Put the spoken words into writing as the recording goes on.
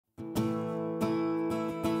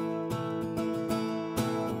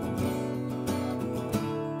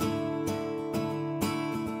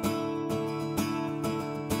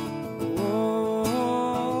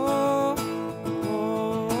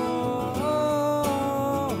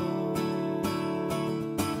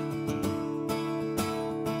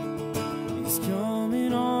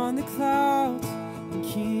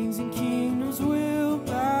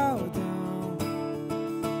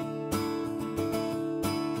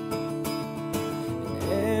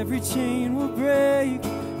every chain will break.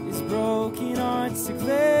 His broken hearts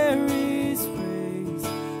declare His praise.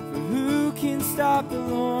 For who can stop the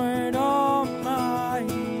Lord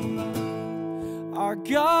Almighty? Our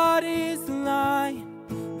God is the Lion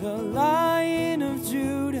of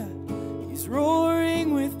Judah. He's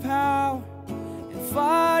roaring with power and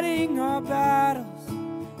fighting our battles.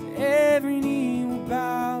 Every knee will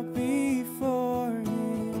bow before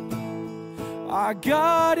Him. Our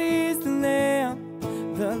God is the Lamb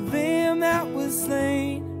that was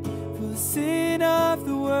slain for the sin of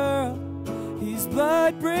the world. His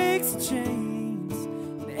blood breaks the chains,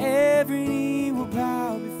 and every knee will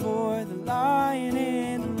bow before the Lion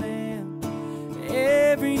and the Lamb.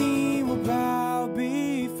 Every knee will bow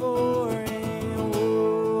before Him.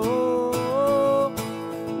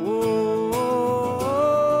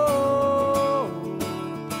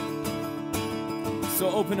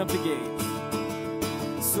 So open up the gates.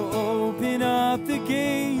 So open up the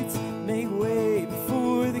gates. Make way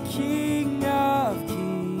before the King of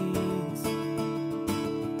Kings.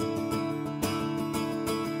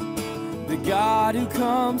 The God who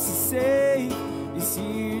comes to save is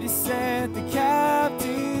here to set the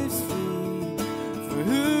captives free. For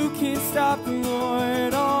who can stop the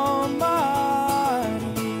Lord Almighty?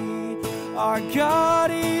 Our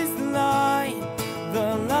God is the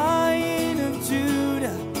Lion of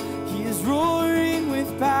Judah. He is roaring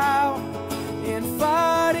with power and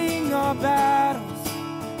fighting our battles,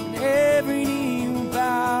 and every knee will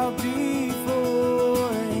bow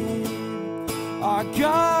before Him. Our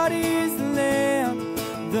God is the Lamb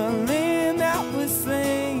that was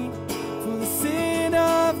slain for the sin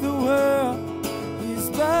of the world. His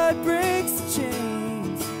blood breaks the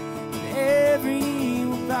chains, and every knee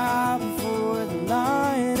will bow before the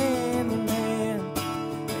Lion and the Lamb.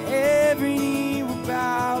 Every knee will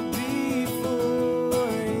bow before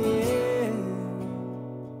Him.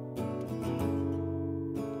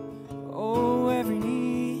 Oh, every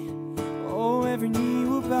knee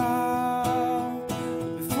will bow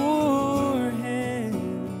before Him.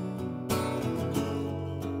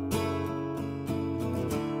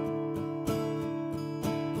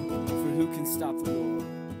 For who can stop the Lord?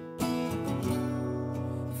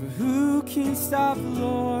 For who can stop the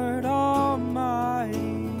Lord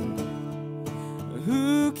Almighty?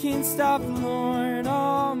 Who can stop the Lord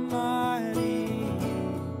Almighty?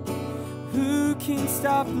 Who can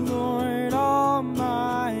stop the Lord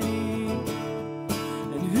Almighty?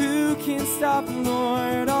 And who can stop the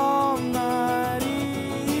Lord Almighty?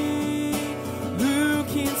 Who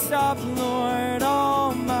can stop the Lord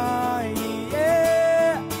Almighty?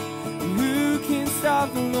 Yeah. And who can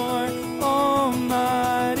stop the Lord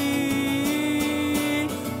Almighty?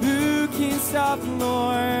 Who can stop the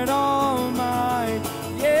Lord Almighty?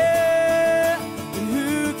 Yeah. And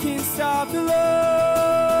who can stop the Lord?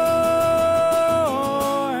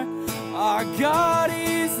 Our God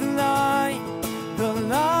is the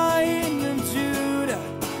Lion of Judah.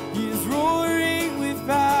 He is roaring with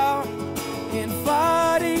power and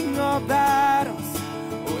fighting our battles.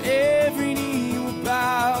 Oh, every knee will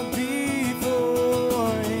bow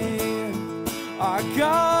before Him. Our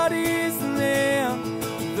God is the Lamb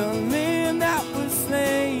that was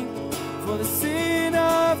slain for the sin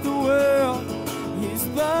of the world. His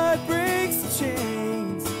blood breaks the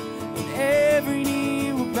chains, and every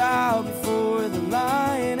knee will bow before the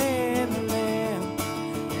Lion and the Lamb.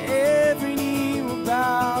 Every knee will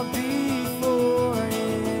bow before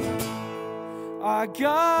Him. Our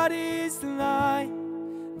God is the Lion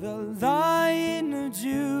of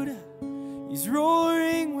Judah. He's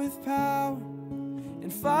roaring with power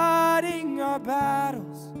and fighting our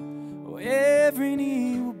battles. Oh, every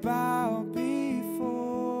knee will bow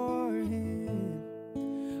before Him.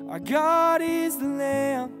 Our God is the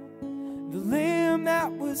Lamb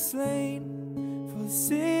that was slain for the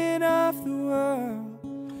sin of the world.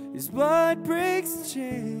 His blood breaks the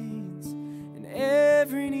chains, and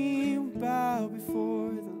every knee will bow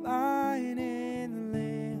before the Lion and the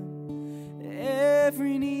Lamb.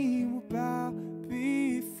 Every knee will bow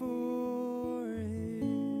before Him.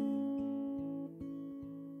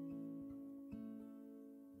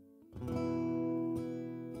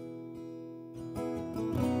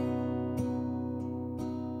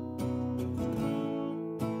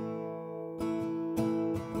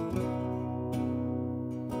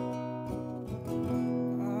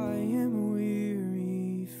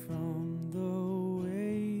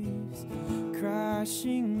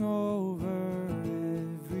 Crashing over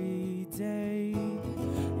every day.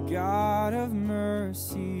 God of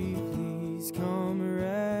mercy, please come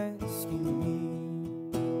rescue me.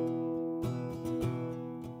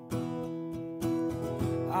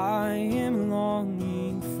 I am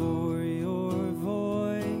longing for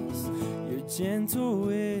gentle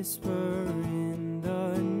whisper in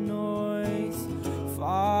the noise.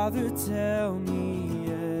 Father, tell me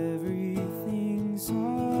everything's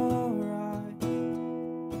alright.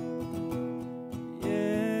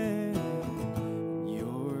 Yeah,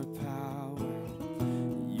 your power,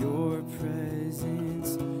 your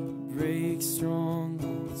presence breaks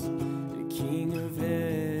strongholds. The King of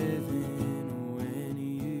heaven, when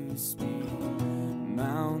you speak,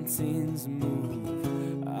 mountains move.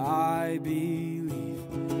 I believe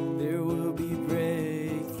there will be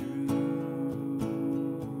breakthrough.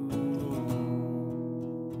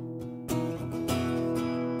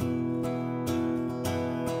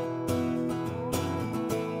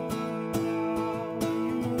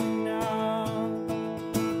 Now,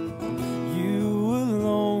 you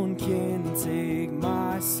alone can take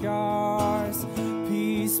my scars,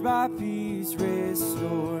 piece by piece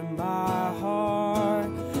restore my heart.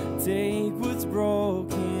 Take what's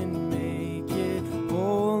broken, make it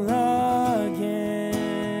whole again.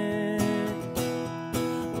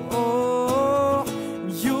 Oh,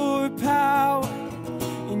 your power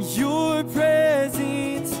and your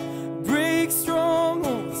presence break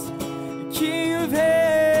strongholds. King of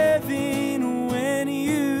heaven, when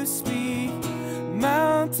you speak,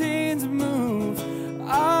 mountains move.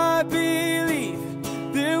 I believe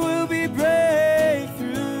there will be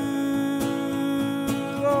breakthrough.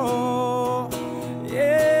 Oh,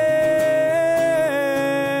 yeah,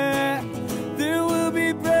 there will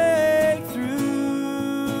be breakthrough.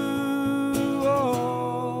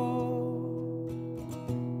 Oh,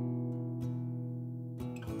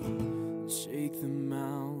 shake the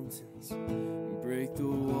mountains, break the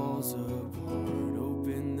walls apart,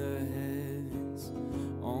 open the heavens.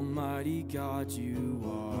 Almighty God, you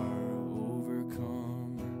are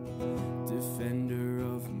overcomer, defender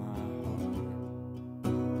of my heart.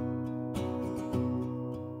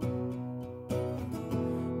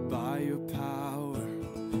 By your power,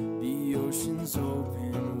 the oceans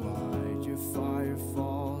open wide, your fire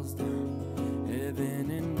falls down,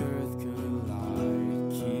 heaven and earth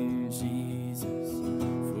collide. King Jesus,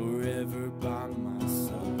 forever by my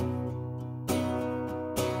side.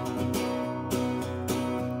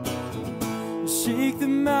 Shake the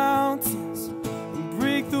mountains,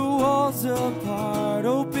 break the walls apart,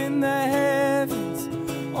 open the heavens.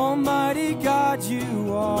 Almighty God,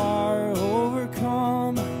 you are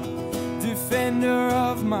overcomer, defender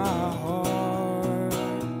of my heart.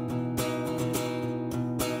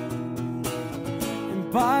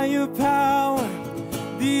 And by your power,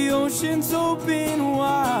 the oceans open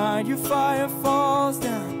wide, your fire falls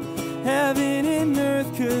down, heaven and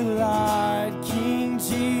earth collide. King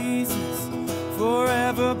Jesus,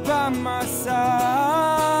 forever by my side.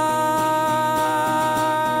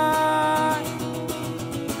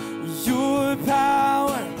 Your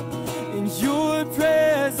power and your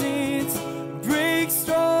presence break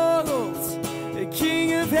strongholds. The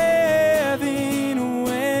King of heaven,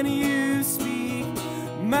 when you speak,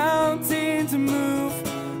 mountains move.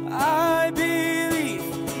 I believe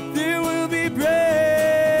there will be breakthrough.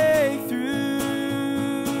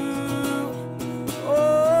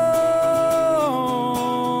 Oh,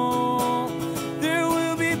 there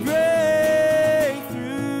will be breakthrough.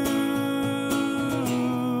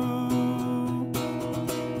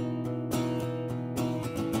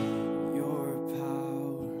 Your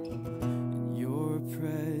power and your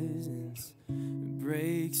presence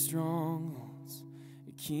break strongholds.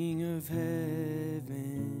 The King of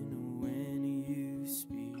heaven, when you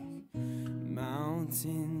speak,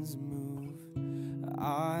 mountains move.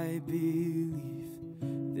 I believe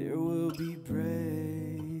there will be breakthrough.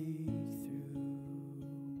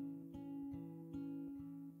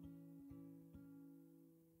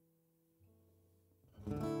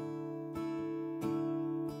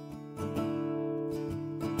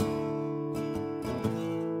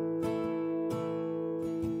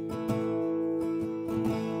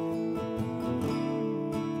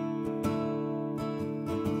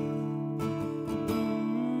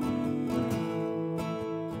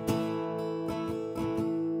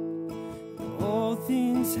 All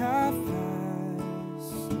things have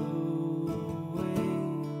passed away.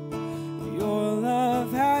 Your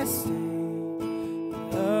love has stayed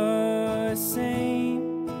the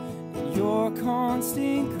same, and your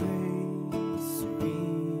constant grace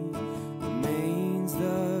remains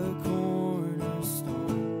the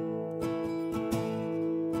cornerstone.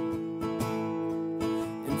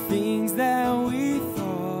 And things that we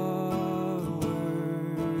thought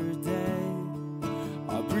were dead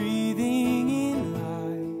are breathing in life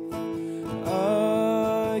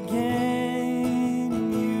again.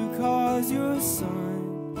 You cause your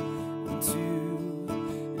sun to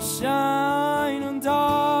shine.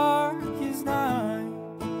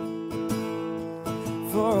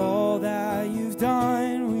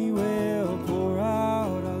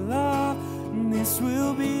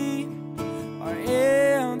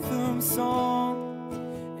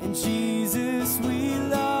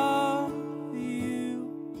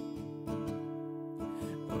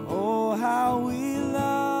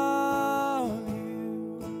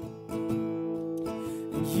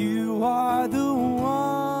 are the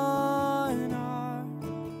one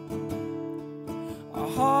our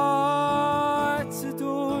hearts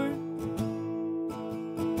adore.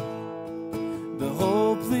 The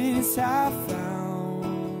hopeless have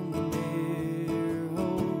found their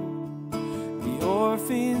hope. The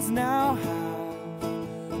orphans now have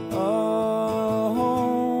a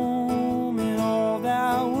home, and all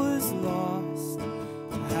that was lost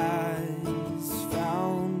has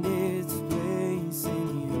found its place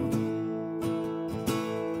in you.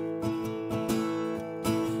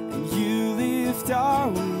 And you lift our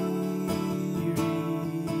weary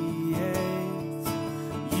heads.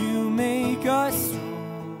 You make us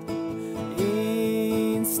strong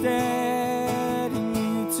instead, and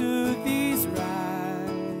you took these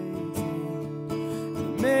rising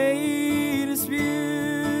and made us beautiful.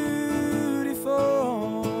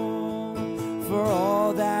 For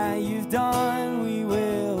all that you've done, we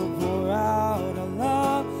will pour out our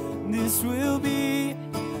love. This will be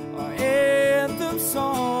our anthem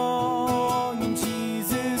song. And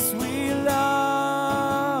Jesus, we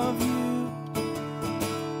love you.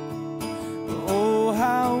 Oh,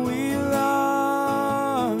 how we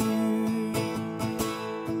love you.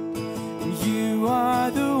 And you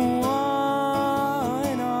are the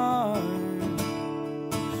one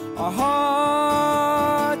our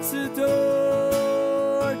hearts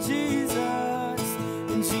adore. Jesus,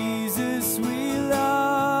 and Jesus, we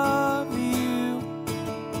love you.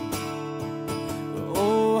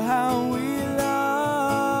 Oh, how we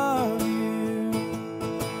love you.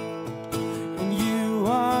 And you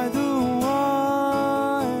are the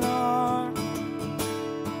one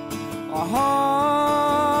our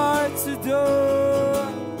hearts adore.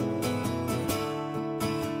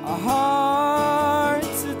 Our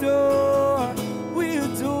hearts adore. We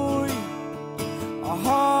adore you. Our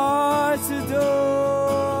hearts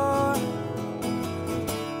adore.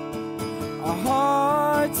 Our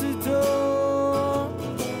hearts adore.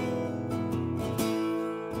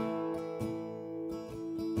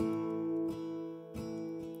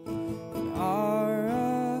 And our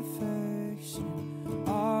affection,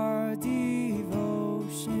 our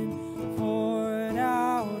devotion poured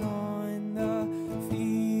out on the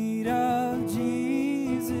feet of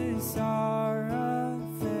Jesus. Our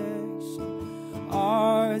affection,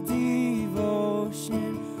 our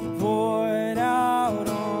devotion poured out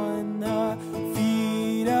on the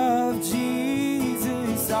feet of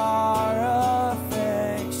Jesus. Our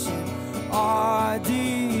affection, our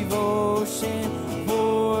devotion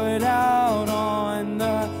poured out on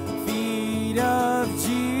the feet of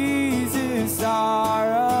Jesus.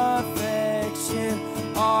 Our affection,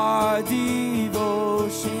 our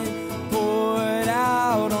devotion poured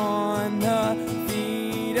out on the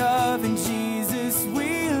feet of, and Jesus,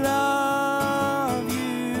 we love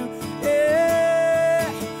you.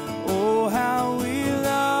 Yeah. Oh, how we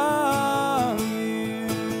love you.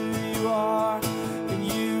 You are, and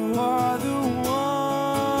you are the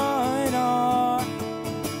one our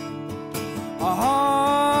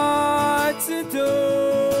hearts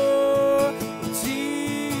adore.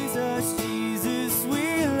 Jesus, Jesus,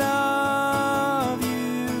 we love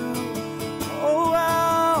you. Oh,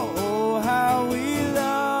 how we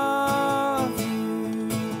love you.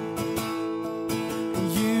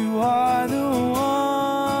 You are the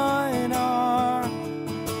one our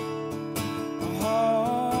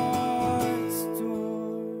hearts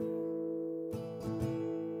adore.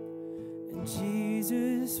 And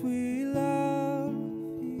Jesus, we love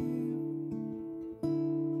you.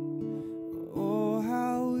 Oh,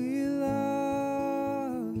 how we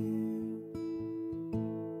love you.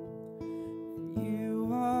 You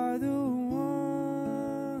are the one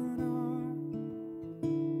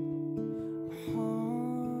our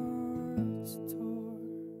hearts adore.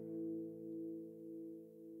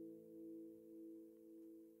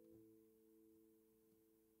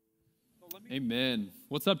 Amen.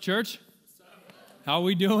 What's up, church? How are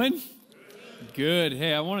we doing? Good.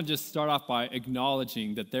 Hey, I want to just start off by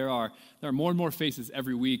acknowledging that there are more and more faces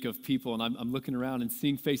every week of people, and I'm looking around and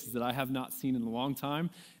seeing faces that I have not seen in a long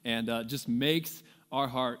time, and just makes our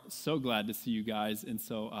heart so glad to see you guys. And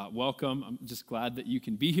so welcome. I'm just glad that you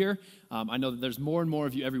can be here. I know that there's more and more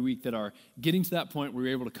of you every week that are getting to that point where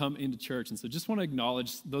you're able to come into church. And so just want to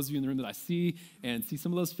acknowledge those of you in the room that I see and see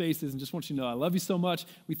some of those faces, and just want you to know I love you so much.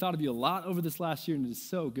 We thought of you a lot over this last year, and it is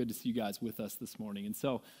so good to see you guys with us this morning. And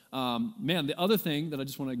so, man, the other thing that I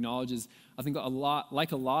just want to acknowledge is I think a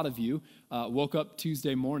lot of you woke up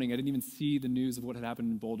Tuesday morning. I didn't even see the news of what had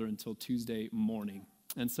happened in Boulder until Tuesday morning.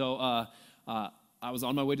 And so I was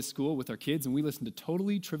on my way to school with our kids, and we listened to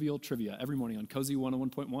Totally Trivial Trivia every morning on Cozy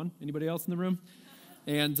 101.1. Anybody else in the room?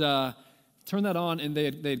 And turned that on, and they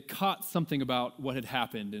had caught something about what had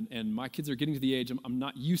happened. And my kids are getting to the age, I'm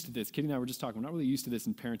not used to this. Katie and I were just talking, we're not really used to this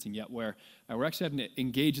in parenting yet, where we're actually having to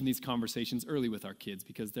engage in these conversations early with our kids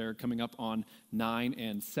because they're coming up on 9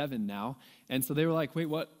 and 7 now. And so they were like, wait,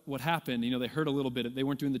 what happened? They heard a little bit. They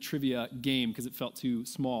weren't doing the trivia game because it felt too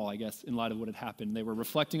small, I guess, in light of what had happened. They were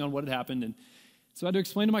reflecting on what had happened. And so I had to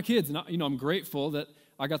explain to my kids. And, I'm grateful that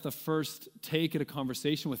I got the first take at a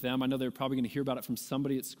conversation with them. I know they're probably going to hear about it from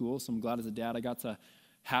somebody at school, so I'm glad as a dad I got to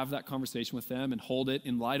have that conversation with them and hold it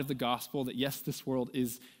in light of the gospel that, yes, this world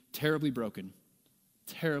is terribly broken,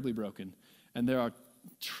 and there are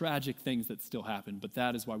tragic things that still happen, but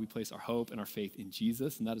that is why we place our hope and our faith in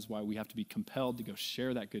Jesus, and that is why we have to be compelled to go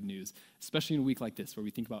share that good news, especially in a week like this where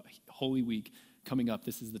we think about Holy Week coming up.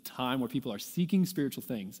 This is the time where people are seeking spiritual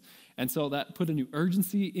things. And so that put a new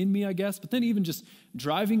urgency in me, I guess. But then even just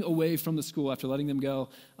driving away from the school after letting them go,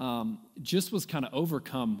 just was kind of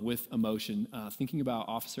overcome with emotion, thinking about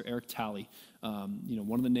Officer Eric Talley,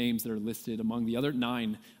 one of the names that are listed among the other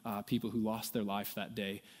 9 people who lost their life that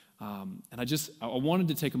day. And I wanted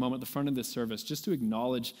to take a moment at the front of this service just to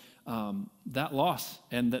acknowledge that loss,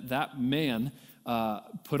 and that man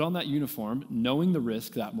put on that uniform, knowing the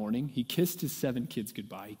risk that morning. He kissed his 7 kids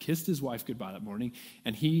goodbye. He kissed his wife goodbye that morning,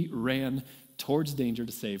 and he ran towards danger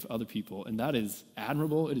to save other people. And that is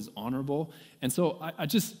admirable. It is honorable. And so I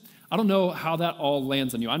don't know how that all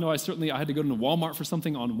lands on you. I know I had to go to Walmart for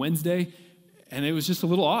something on Wednesday, and it was just a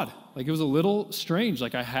little odd. Like, it was a little strange.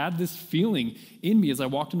 Like, I had this feeling in me as I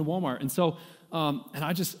walked into Walmart. And so,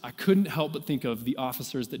 I couldn't help but think of the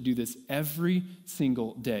officers that do this every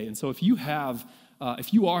single day. And so if you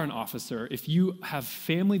are an officer, if you have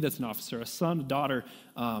family that's an officer, a son, a daughter,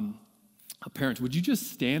 a parent, would you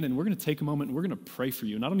just stand, and we're going to take a moment and we're going to pray for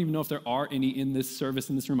you. And I don't even know if there are any in this service,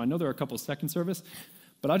 in this room. I know there are a couple of second service,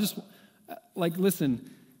 but listen,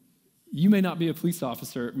 you may not be a police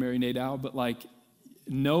officer, Mary Nadeau, but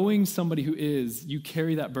knowing somebody who is, you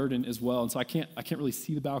carry that burden as well. And so I can't really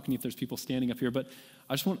see the balcony if there's people standing up here, but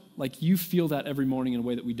I just want, you feel that every morning in a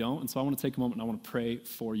way that we don't. And so I want to take a moment and I want to pray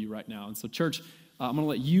for you right now. And so church, I'm going to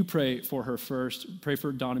let you pray for her first, pray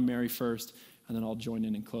for Don and Mary first, and then I'll join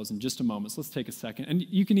in and close in just a moment. So let's take a second. And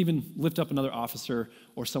you can even lift up another officer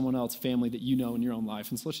or someone else, family that you know in your own life.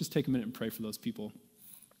 And so let's just take a minute and pray for those people.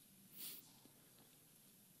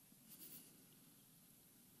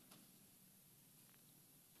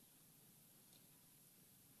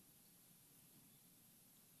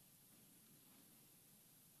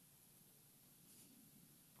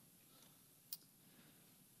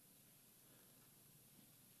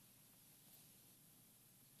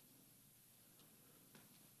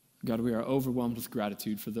 God, we are overwhelmed with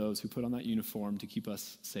gratitude for those who put on that uniform to keep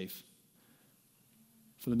us safe.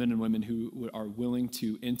 For the men and women who are willing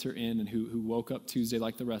to enter in and who woke up Tuesday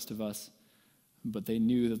like the rest of us, but they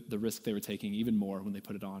knew the risk they were taking even more when they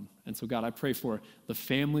put it on. And so, God, I pray for the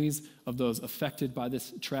families of those affected by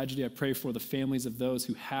this tragedy. I pray for the families of those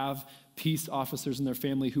who have peace officers in their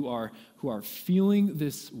family who are feeling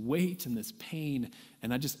this weight and this pain.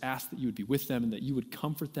 And I just ask that you would be with them and that you would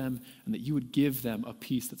comfort them and that you would give them a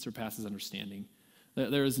peace that surpasses understanding.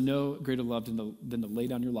 There is no greater love than to lay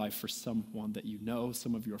down your life for someone that you know,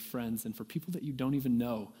 some of your friends, and for people that you don't even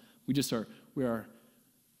know. We are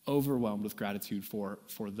overwhelmed with gratitude for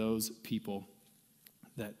those people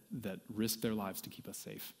that risk their lives to keep us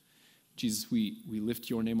safe. Jesus, we lift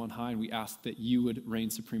your name on high, and we ask that you would reign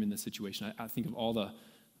supreme in this situation. I think of all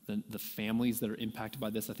the families that are impacted by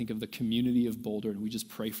this. I think of the community of Boulder, and we just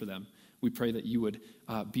pray for them. We pray that you would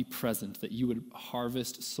be present, that you would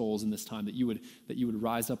harvest souls in this time, that you would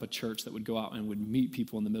rise up a church that would go out and would meet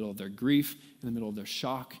people in the middle of their grief, in the middle of their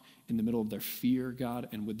shock, in the middle of their fear, God,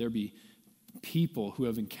 and would there be people who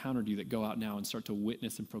have encountered you that go out now and start to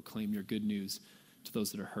witness and proclaim your good news to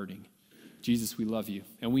those that are hurting. Jesus, we love you,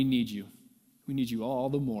 and we need you. We need you all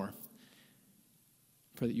the more.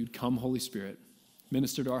 Pray that you'd come, Holy Spirit,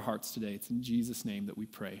 minister to our hearts today. It's in Jesus' name that we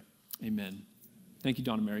pray. Amen. Thank you,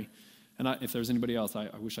 Don and Mary. And if there's anybody else, I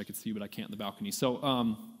wish I could see you, but I can't in the balcony. So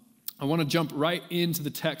I want to jump right into the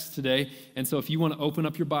text today. And so if you want to open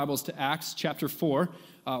up your Bibles to Acts chapter 4,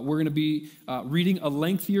 we're going to be reading a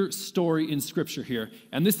lengthier story in Scripture here.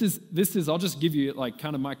 And this is I'll just give you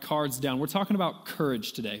kind of my cards down. We're talking about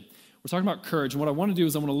courage today. We're talking about courage. And what I want to do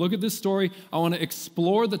is I want to look at this story. I want to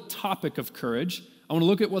explore the topic of courage. I want to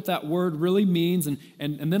look at what that word really means. And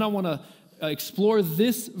then I want to explore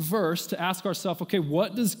this verse to ask ourselves, okay,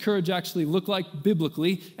 what does courage actually look like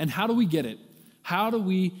biblically, and how do we get it? How do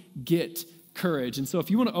we get courage. And so if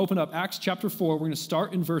you want to open up Acts chapter 4, we're going to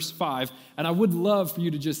start in verse 5. And I would love for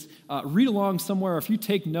you to just read along somewhere. If you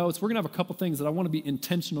take notes, we're going to have a couple things that I want to be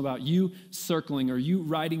intentional about you circling or you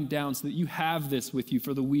writing down so that you have this with you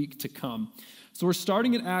for the week to come. So we're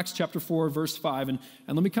starting in Acts chapter 4, verse 5. And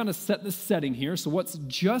let me kind of set the setting here. So what's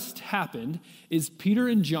just happened is Peter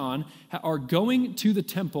and John are going to the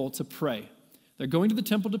temple to pray. They're going to the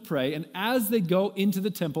temple to pray, and as they go into the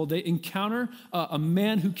temple, they encounter a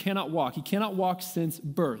man who cannot walk. He cannot walk since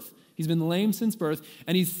birth. He's been lame since birth,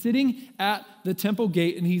 and he's sitting at the temple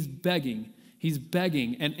gate, and he's begging. He's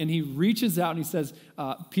begging, and he reaches out, and he says,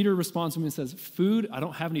 Peter responds to him and says, food, I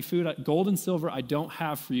don't have any food. Gold and silver I don't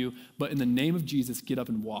have for you, but in the name of Jesus, get up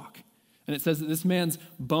and walk. And it says that this man's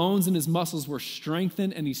bones and his muscles were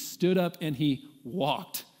strengthened, and he stood up and he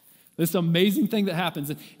walked. This amazing thing that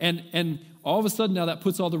happens. And all of a sudden now that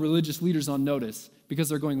puts all the religious leaders on notice because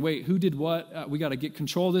they're going, wait, who did what? We got to get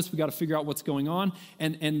control of this. We got to figure out what's going on.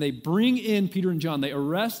 And they bring in Peter and John. They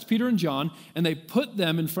arrest Peter and John, and they put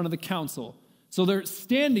them in front of the council. So they're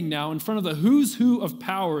standing now in front of the who's who of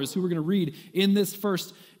powers who we're going to read in this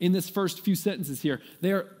first few sentences here.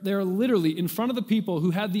 They're literally in front of the people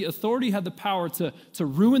who had the authority, had the power to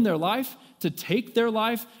ruin their life, to take their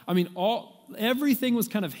life. I mean, everything was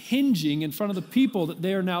kind of hinging in front of the people that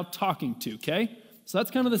they are now talking to, okay? So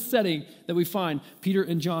that's kind of the setting that we find Peter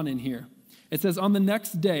and John in here. It says, on the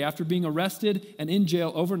next day, after being arrested and in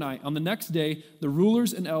jail overnight, on the next day, the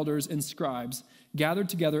rulers and elders and scribes gathered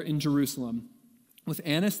together in Jerusalem with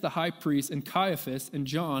Annas the high priest and Caiaphas and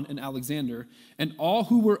John and Alexander and all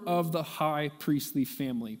who were of the high priestly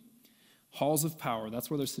family. Halls of power, that's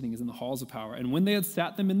where they're sitting, is in the halls of power. And when they had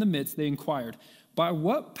sat them in the midst, they inquired, by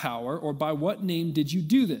what power or by what name did you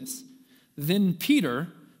do this? Then Peter,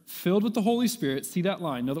 filled with the Holy Spirit, see that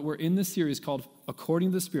line, know that we're in this series called According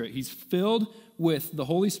to the Spirit. He's filled with the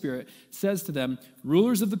Holy Spirit, says to them,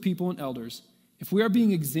 rulers of the people and elders, if we are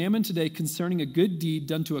being examined today concerning a good deed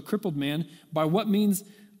done to a crippled man, by what means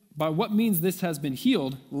this has been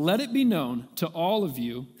healed, let it be known to all of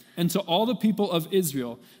you and to all the people of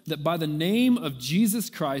Israel that by the name of Jesus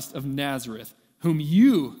Christ of Nazareth, whom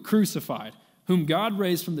you crucified, whom God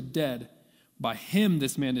raised from the dead, by him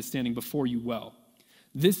this man is standing before you well.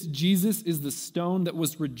 This Jesus is the stone that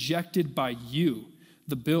was rejected by you,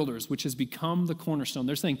 the builders, which has become the cornerstone.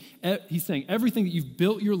 He's saying everything that you've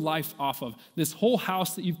built your life off of, this whole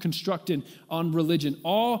house that you've constructed on religion,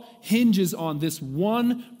 all hinges on this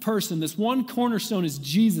one person. This one cornerstone is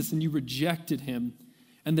Jesus, and you rejected him.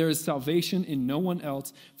 And there is salvation in no one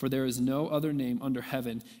else, for there is no other name under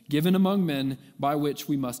heaven given among men by which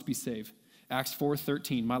we must be saved. Acts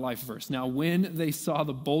 4:13, my life verse. Now, when they saw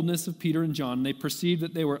the boldness of Peter and John, they perceived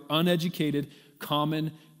that they were uneducated,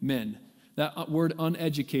 common men. That word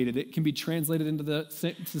uneducated, it can be translated into the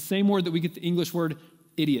same word that we get the English word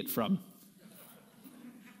idiot from.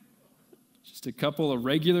 Just a couple of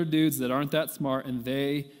regular dudes that aren't that smart, and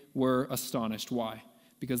they were astonished. Why?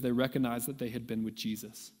 Because they recognized that they had been with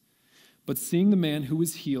Jesus. But seeing the man who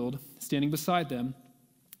was healed standing beside them,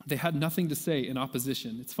 they had nothing to say in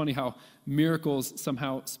opposition. It's funny how miracles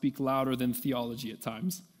somehow speak louder than theology at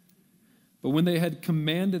times. But when they had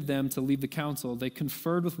commanded them to leave the council, they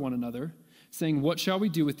conferred with one another, saying, what shall we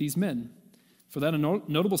do with these men? For that a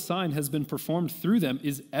notable sign has been performed through them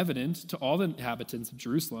is evident to all the inhabitants of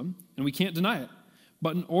Jerusalem, and we can't deny it.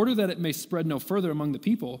 But in order that it may spread no further among the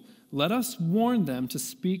people, let us warn them to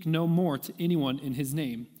speak no more to anyone in his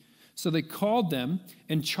name. So they called them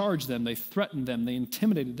and charged them. They threatened them. They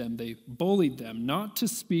intimidated them. They bullied them not to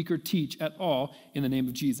speak or teach at all in the name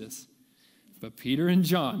of Jesus. But Peter and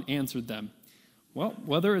John answered them, well,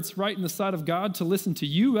 whether it's right in the sight of God to listen to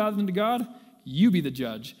you rather than to God, you be the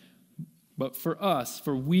judge. But for us,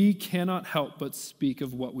 for we cannot help but speak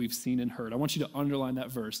of what we've seen and heard. I want you to underline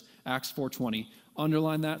that verse, Acts 4:20.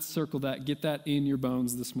 Underline that, circle that, get that in your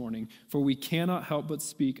bones this morning. For we cannot help but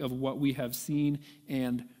speak of what we have seen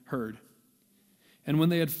and heard. And when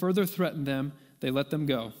they had further threatened them, they let them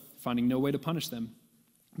go, finding no way to punish them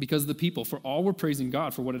because of the people, for all were praising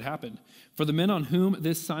God for what had happened. For the men on whom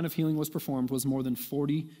this sign of healing was performed was more than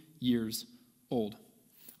 40 years old.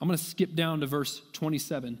 I'm going to skip down to verse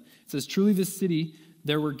 27. It says, truly this city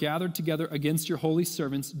there were gathered together against your holy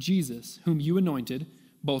servants, Jesus, whom you anointed,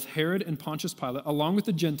 both Herod and Pontius Pilate, along with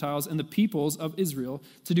the Gentiles and the peoples of Israel,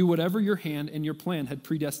 to do whatever your hand and your plan had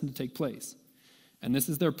predestined to take place. And this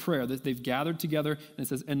is their prayer, that they've gathered together, and it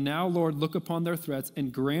says, and now, Lord, look upon their threats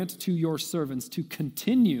and grant to your servants to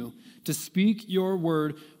continue to speak your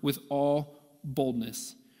word with all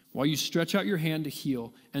boldness, while you stretch out your hand to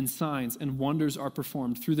heal, and signs and wonders are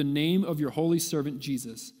performed through the name of your holy servant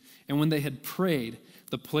Jesus. And when they had prayed,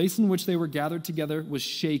 the place in which they were gathered together was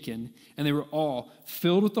shaken, and they were all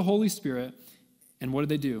filled with the Holy Spirit. And what did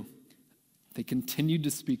they do? They continued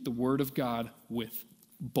to speak the word of God with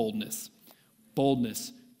boldness.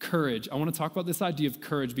 Boldness, courage. I want to talk about this idea of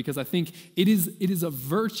courage because I think it is a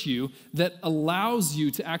virtue that allows you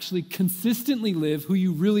to actually consistently live who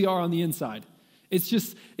you really are on the inside. It's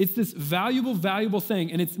this valuable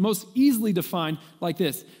thing, and it's most easily defined like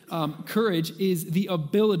this. Courage is the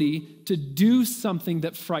ability to do something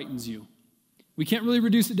that frightens you. We can't really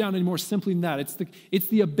reduce it down any more simply than that. It's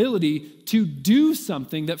the ability to do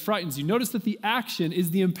something that frightens you. Notice that the action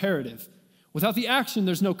is the imperative. Without the action,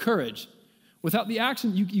 there's no courage. Without the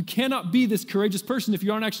action, you cannot be this courageous person if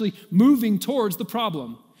you aren't actually moving towards the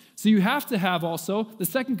problem. So you have to have also, the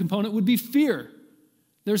second component would be fear.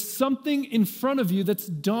 There's something in front of you that's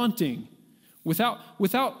daunting. Without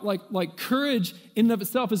like courage in and of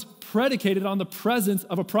itself is predicated on the presence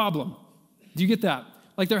of a problem. Do you get that?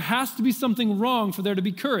 Like there has to be something wrong for there to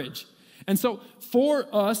be courage. And so for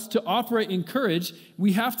us to operate in courage,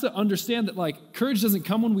 we have to understand that like courage doesn't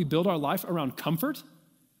come when we build our life around comfort.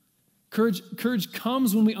 Courage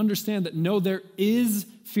comes when we understand that no, there is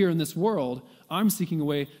fear in this world. I'm seeking a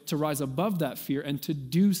way to rise above that fear and to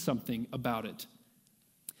do something about it.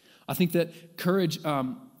 I think that courage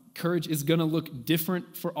is going to look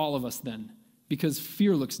different for all of us then, because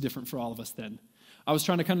fear looks different for all of us then. I was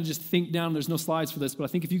trying to kind of just think down, there's no slides for this, but I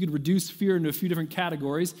think if you could reduce fear into a few different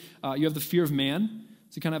categories, you have the fear of man.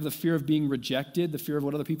 So you kind of have the fear of being rejected, the fear of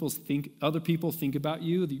what other people think about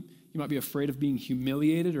you. You might be afraid of being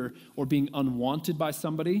humiliated or being unwanted by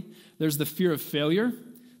somebody. There's the fear of failure.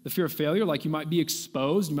 The fear of failure, like you might be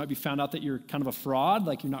exposed. You might be found out that you're kind of a fraud,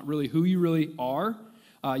 like you're not really who you really are.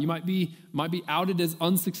 You might be outed as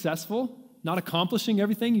unsuccessful, not accomplishing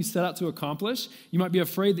everything you set out to accomplish. You might be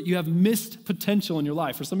afraid that you have missed potential in your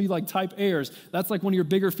life. For some of you like type A's, that's like one of your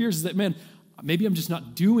bigger fears is that, man, maybe I'm just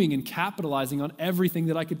not doing and capitalizing on everything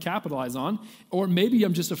that I could capitalize on. Or maybe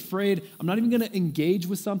I'm just afraid I'm not even going to engage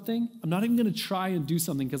with something. I'm not even going to try and do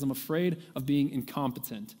something because I'm afraid of being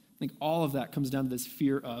incompetent. I think all of that comes down to this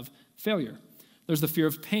fear of failure. There's the fear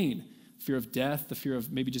of pain. Fear of death, the fear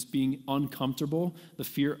of maybe just being uncomfortable, the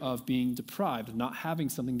fear of being deprived, of not having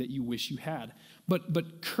something that you wish you had.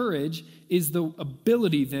 But courage is the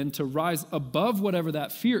ability then to rise above whatever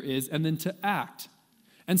that fear is and then to act.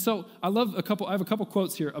 And so I have a couple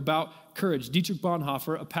quotes here about courage. Dietrich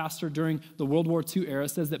Bonhoeffer, a pastor during the World War II era,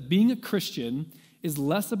 says that being a Christian is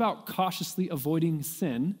less about cautiously avoiding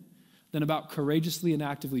sin than about courageously and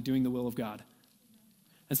actively doing the will of God.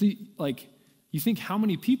 And so you think how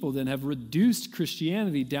many people then have reduced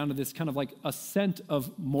Christianity down to this kind of like ascent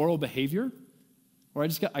of moral behavior, where I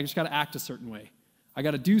just got to act a certain way. I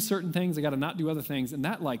got to do certain things. I got to not do other things. And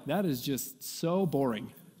that is just so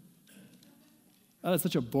boring. That is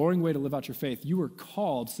such a boring way to live out your faith. You were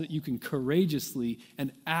called so that you can courageously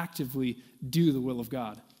and actively do the will of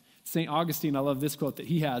God. St. Augustine, I love this quote that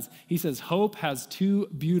he has. He says, hope has two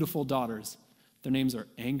beautiful daughters. Their names are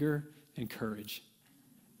anger and courage.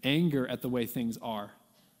 Anger at the way things are.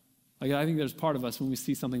 Like I think there's part of us when we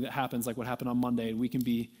see something that happens, like what happened on Monday, and we can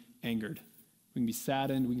be angered. We can be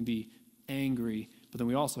saddened, we can be angry, but then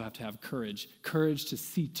we also have to have courage. Courage to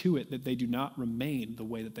see to it that they do not remain the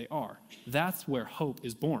way that they are. That's where hope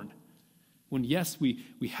is born. When yes, we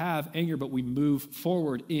have anger, but we move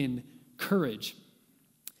forward in courage.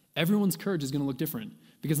 Everyone's courage is going to look different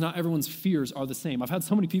because not everyone's fears are the same. I've had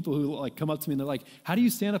so many people who like come up to me and they're like, how do you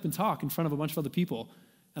stand up and talk in front of a bunch of other people?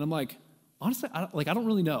 And I'm like, honestly, I don't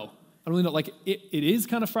really know. I don't really know. Like, it is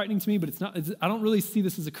kind of frightening to me, but I don't really see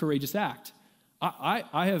this as a courageous act.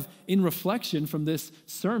 I have, in reflection from this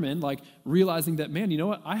sermon, like realizing that, man, you know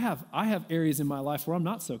what? I have areas in my life where I'm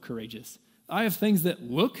not so courageous. I have things that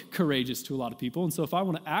look courageous to a lot of people. And so if I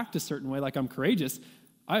want to act a certain way like I'm courageous,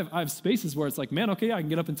 I have spaces where it's like, man, okay, I can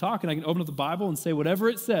get up and talk and I can open up the Bible and say whatever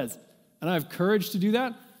it says. And I have courage to do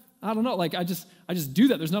that. I don't know, like I just do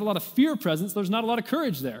that. There's not a lot of fear presence. There's not a lot of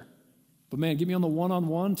courage there. But man, get me on the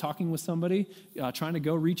one-on-one, talking with somebody, trying to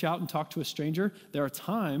go reach out and talk to a stranger. There are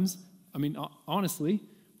times, I mean, honestly,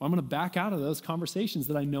 I'm going to back out of those conversations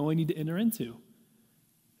that I know I need to enter into.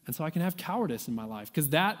 And so I can have cowardice in my life because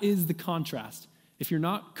that is the contrast. If you're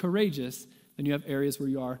not courageous, then you have areas where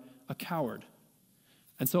you are a coward.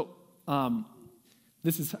 And so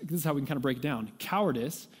this is how we can kind of break it down.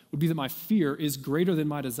 Cowardice would be that my fear is greater than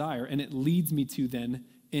my desire, and it leads me to then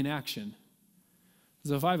inaction.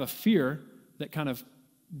 So if I have a fear that kind of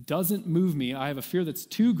doesn't move me, I have a fear that's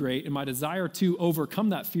too great, and my desire to overcome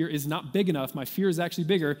that fear is not big enough, my fear is actually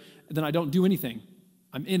bigger, then I don't do anything.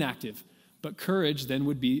 I'm inactive. But courage then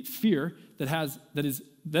would be fear that is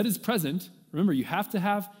that is present. Remember, you have to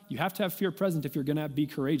have fear present if you're going to be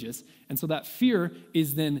courageous. And so that fear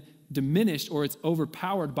is then diminished, or it's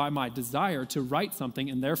overpowered by my desire to write something,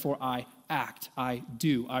 and therefore I act, I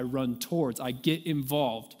do, I run towards, I get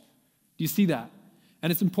involved. Do you see that?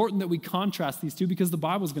 And it's important that we contrast these two because the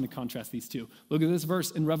Bible is going to contrast these two. Look at this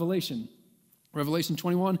verse in Revelation. Revelation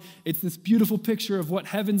 21, it's this beautiful picture of what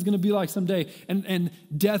heaven's going to be like someday, and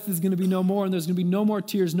death is going to be no more, and there's going to be no more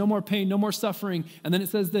tears, no more pain, no more suffering. And then it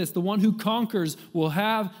says this, the one who conquers will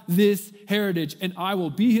have this heritage, and I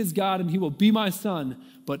will be his God, and he will be my son.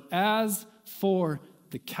 But as for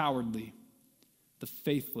the cowardly, the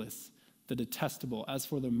faithless, the detestable, as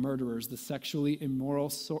for the murderers, the sexually immoral,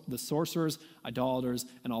 the sorcerers, idolaters,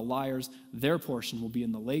 and all liars, their portion will be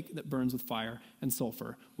in the lake that burns with fire and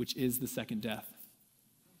sulfur, which is the second death.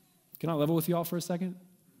 Can I level with you all for a second?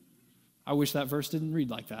 I wish that verse didn't read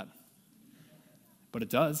like that. But it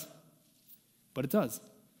does. But it does.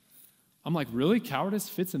 I'm like, really? Cowardice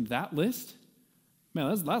fits in that list? Man,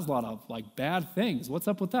 that's a lot of like bad things. What's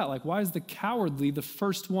up with that? Like, why is the cowardly the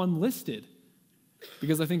first one listed?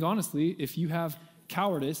 Because I think, honestly, if you have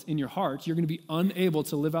cowardice in your heart, you're going to be unable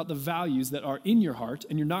to live out the values that are in your heart,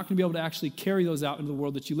 and you're not going to be able to actually carry those out into the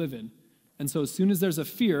world that you live in. And so as soon as there's a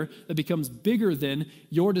fear that becomes bigger than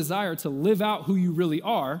your desire to live out who you really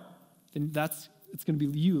are, then it's going to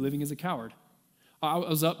be you living as a coward. I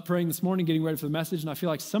was up praying this morning, getting ready for the message, and I feel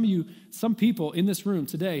like some people in this room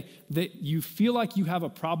today, that you feel like you have a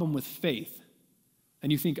problem with faith.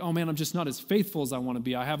 And you think, oh man, I'm just not as faithful as I want to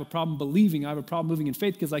be. I have a problem believing. I have a problem moving in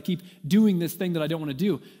faith because I keep doing this thing that I don't want to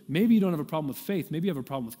do. Maybe you don't have a problem with faith. Maybe you have a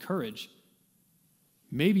problem with courage.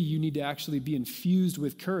 Maybe you need to actually be infused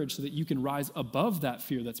with courage so that you can rise above that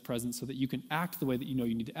fear that's present so that you can act the way that you know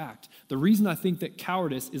you need to act. The reason I think that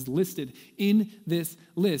cowardice is listed in this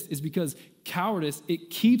list is because cowardice, it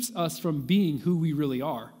keeps us from being who we really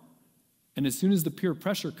are. And as soon as the peer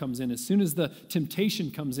pressure comes in, as soon as the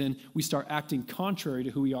temptation comes in, we start acting contrary to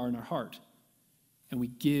who we are in our heart. And we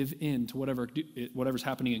give in to whatever's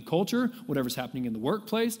happening in culture, whatever's happening in the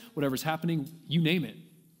workplace, whatever's happening, you name it.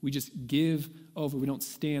 We just give over. We don't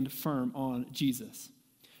stand firm on Jesus.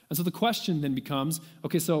 And so the question then becomes,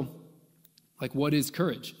 okay, so like what is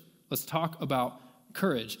courage? Let's talk about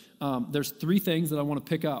courage. There's three things that I want to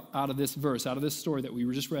pick up out of this verse, out of this story that we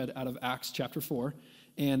just read out of Acts chapter 4.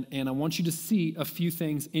 And I want you to see a few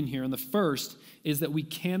things in here. And the first is that we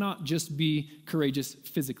cannot just be courageous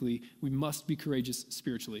physically. We must be courageous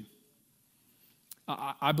spiritually.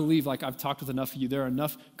 I believe, like I've talked with enough of you, there are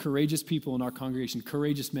enough courageous people in our congregation,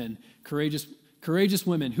 courageous men, courageous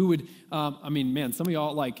women who would, some of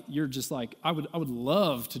y'all, like, you're just like, I would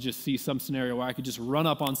love to just see some scenario where I could just run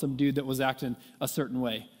up on some dude that was acting a certain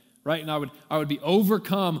way. Right? And I would be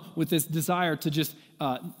overcome with this desire to just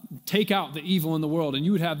take out the evil in the world. And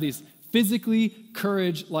you would have this physically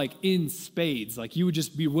courage like in spades. Like you would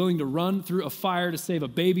just be willing to run through a fire to save a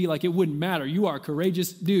baby. Like it wouldn't matter. You are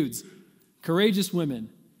courageous dudes, courageous women.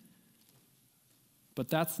 But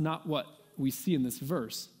that's not what we see in this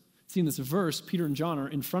verse. See, in this verse, Peter and John are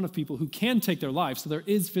in front of people who can take their life, so there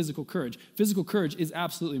is physical courage. Physical courage is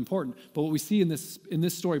absolutely important. But what we see in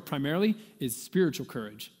this story primarily is spiritual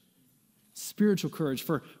courage. Spiritual courage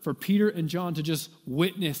for Peter and John to just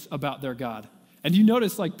witness about their God. And you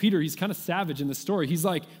notice, like Peter, he's kind of savage in the story. He's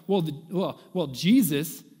like, well,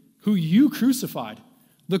 Jesus, who you crucified,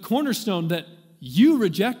 the cornerstone that you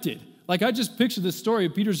rejected. Like I just picture this story.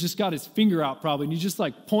 Peter's just got his finger out probably, and he's just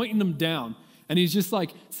like pointing them down. And he's just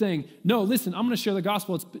like saying, no, listen, I'm going to share the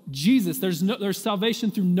gospel. It's Jesus. There's salvation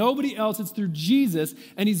through nobody else. It's through Jesus.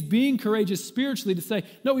 And he's being courageous spiritually to say,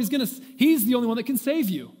 no, he's the only one that can save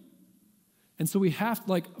you. And so we have to,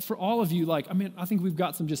 like, for all of you, I think we've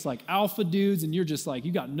got some just like alpha dudes, and you're just like,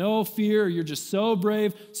 you got no fear. You're just so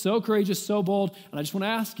brave, so courageous, so bold. And I just want to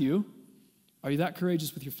ask you, are you that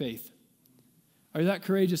courageous with your faith? Are you that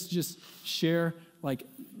courageous to just share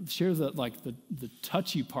the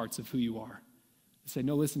touchy parts of who you are? Say,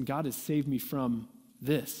 no, listen, God has saved me from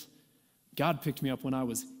this. God picked me up when I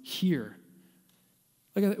was here.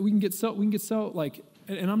 Like we can get so like,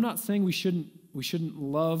 and I'm not saying we shouldn't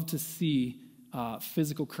love to see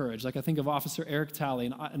physical courage. Like I think of Officer Eric Talley,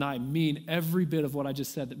 and I mean every bit of what I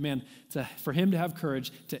just said, that man, for him to have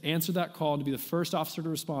courage, to answer that call, and to be the first officer to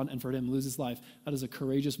respond, and for him to lose his life, that is a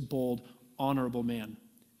courageous, bold, honorable man.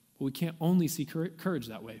 But we can't only see courage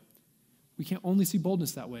that way. We can't only see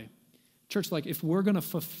boldness that way. Church, like if we're going to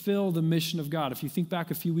fulfill the mission of God, if you think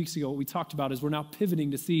back a few weeks ago, what we talked about is we're now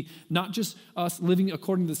pivoting to see not just us living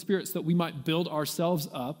according to the Spirit so that we might build ourselves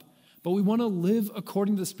up, but we want to live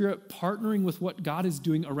according to the Spirit, partnering with what God is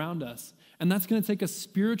doing around us. And that's going to take a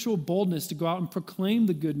spiritual boldness to go out and proclaim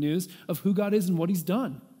the good news of who God is and what he's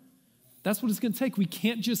done. That's what it's going to take. We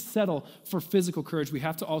can't just settle for physical courage. We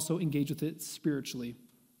have to also engage with it spiritually.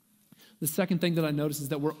 The second thing that I notice is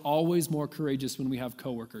that we're always more courageous when we have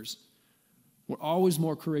coworkers. We're always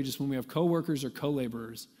more courageous when we have coworkers or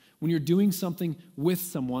co-laborers. When you're doing something with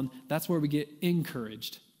someone, that's where we get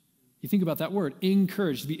encouraged. You think about that word,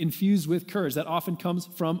 encouraged, to be infused with courage. That often comes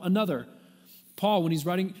from another. Paul, when he's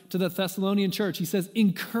writing to the Thessalonian church, he says,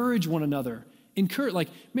 encourage one another. Encourage,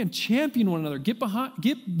 champion one another. Get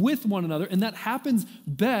with one another. And that happens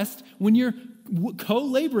best when you're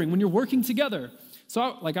co-laboring, when you're working together. So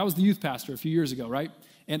I was the youth pastor a few years ago, right?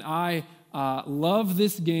 And I love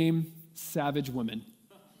this game, Savage Women.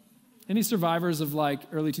 Any survivors of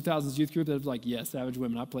early 2000s youth group that have yeah, Savage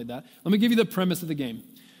Women, I played that. Let me give you the premise of the game.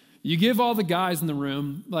 You give all the guys in the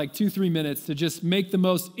room 2-3 minutes to just make the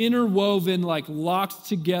most interwoven, locked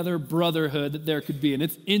together brotherhood that there could be. And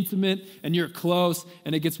it's intimate and you're close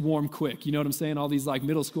and it gets warm quick. You know what I'm saying? All these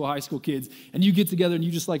middle school, high school kids. And you get together and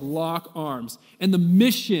you just lock arms. And the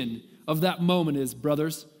mission of that moment is,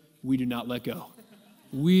 brothers, we do not let go.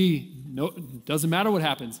 Doesn't matter what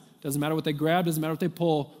happens. Doesn't matter what they grab. Doesn't matter what they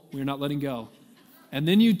pull. We're not letting go. And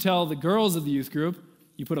then you tell the girls of the youth group,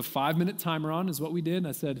 you put a 5-minute timer on is what we did. And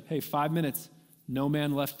I said, hey, 5 minutes, no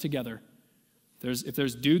man left together. If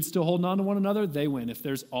there's dudes still holding on to one another, they win. If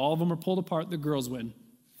there's all of them are pulled apart, the girls win.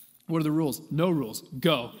 What are the rules? No rules.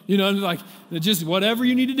 Go. Just whatever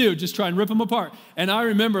you need to do, just try and rip them apart. And I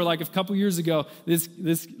remember a couple years ago, this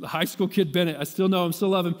high school kid, Bennett, I still know him, still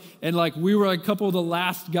love him. And we were a couple of the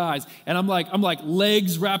last guys. And I'm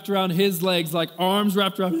legs wrapped around his legs, arms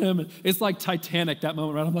wrapped around him. And it's like Titanic, that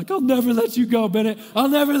moment, right? I'm I'll never let you go, Bennett. I'll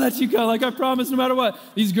never let you go. I promise, no matter what.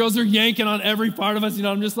 These girls are yanking on every part of us.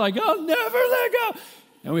 I'm just I'll never let go.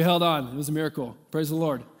 And we held on. It was a miracle. Praise the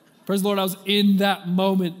Lord. Praise the Lord, I was in that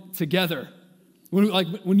moment together.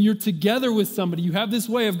 When you're together with somebody, you have this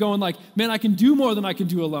way of going man, I can do more than I can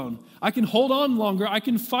do alone. I can hold on longer. I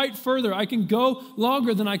can fight further. I can go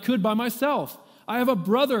longer than I could by myself. I have a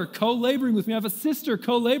brother co-laboring with me. I have a sister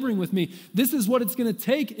co-laboring with me. This is what it's going to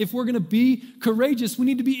take if we're going to be courageous. We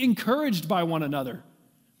need to be encouraged by one another.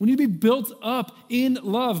 We need to be built up in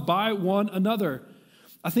love by one another.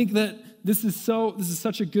 I think that this is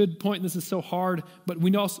such a good point, and this is so hard, but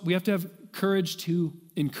we have to have courage to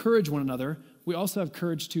encourage one another. We also have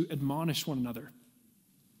courage to admonish one another.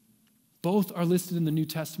 Both are listed in the New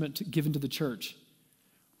Testament given to the church,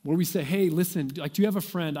 where we say, hey, listen, do you have a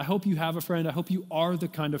friend? I hope you have a friend. I hope you are the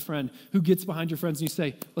kind of friend who gets behind your friends and you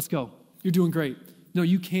say, let's go. You're doing great. No,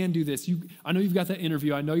 you can do this. I know you've got that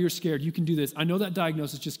interview. I know you're scared. You can do this. I know that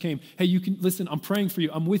diagnosis just came. Hey, you can, listen, I'm praying for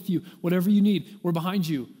you. I'm with you. Whatever you need, we're behind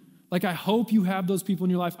you. I hope you have those people in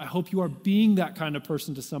your life. I hope you are being that kind of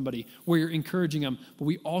person to somebody where you're encouraging them, but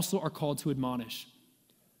we also are called to admonish.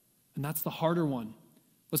 And that's the harder one.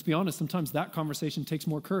 Let's be honest, sometimes that conversation takes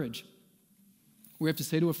more courage. We have to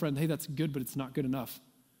say to a friend, hey, that's good, but it's not good enough.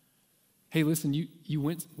 Hey, listen, you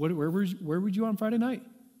went, where were you on Friday night?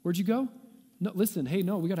 Where'd you go? No, listen, hey,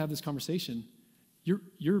 no, we got to have this conversation.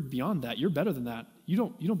 You're beyond that. You're better than that. You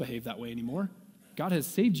don't behave that way anymore. God has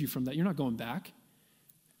saved you from that. You're not going back.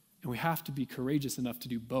 And we have to be courageous enough to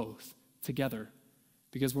do both together,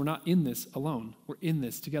 because we're not in this alone. We're in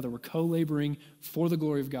this together. We're co-laboring for the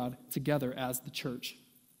glory of God together as the church.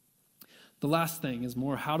 The last thing is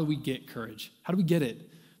more, how do we get courage? How do we get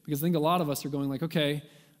it? Because I think a lot of us are going okay,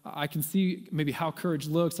 I can see maybe how courage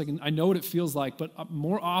looks. I know what it feels like, but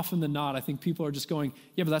more often than not, I think people are just going,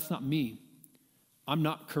 yeah, but that's not me. I'm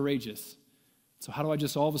not courageous. So how do I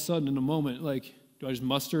just all of a sudden in a moment, do I just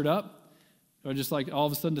muster it up? Do I just all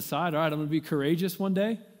of a sudden decide, all right, I'm going to be courageous one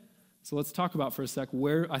day? So let's talk about for a sec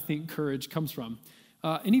where I think courage comes from.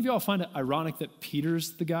 Any of y'all find it ironic that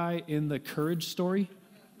Peter's the guy in the courage story?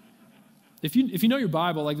 If you know your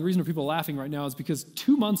Bible, the reason people are laughing right now is because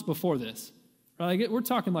 2 months before this, right, we're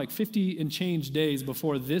talking 50 and change days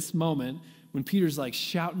before this moment when Peter's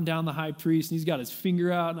shouting down the high priest and he's got his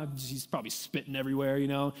finger out and he's probably spitting everywhere,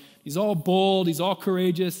 He's all bold, he's all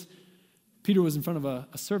courageous. Peter was in front of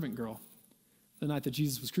a servant girl the night that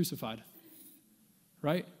Jesus was crucified,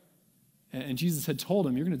 right? And Jesus had told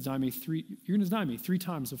him, you're going to deny me 3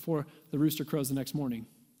 times before the rooster crows the next morning.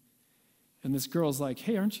 And this girl's like,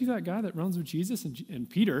 hey, aren't you that guy that runs with Jesus? And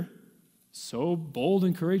Peter, so bold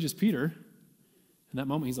and courageous Peter, in that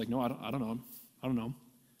moment, he's like, no, I don't know him. I don't know him.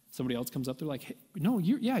 Somebody else comes up, they're like, hey, no,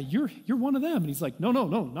 you're one of them. And he's like, no,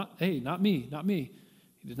 not me.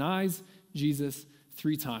 He denies Jesus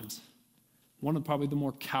 3 times. One of probably the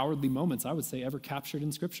more cowardly moments, I would say, ever captured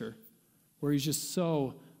in Scripture, where he's just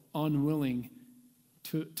so unwilling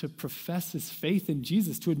to profess his faith in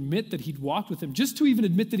Jesus, to admit that he'd walked with him, just to even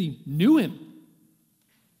admit that he knew him.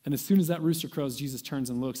 And as soon as that rooster crows, Jesus turns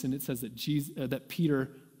and looks, and it says that Peter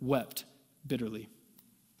wept bitterly.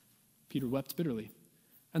 Peter wept bitterly.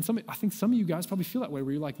 And I think some of you guys probably feel that way,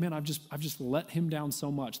 where you're like, man, I've just let him down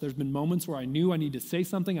so much. There's been moments where I knew I need to say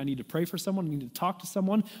something, I need to pray for someone, I need to talk to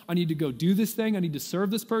someone, I need to go do this thing, I need to serve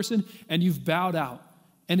this person, and you've bowed out,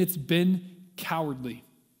 and it's been cowardly.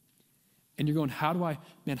 And you're going, how do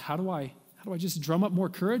I just drum up more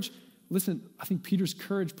courage? Listen, I think Peter's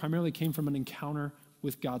courage primarily came from an encounter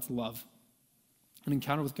with God's love. An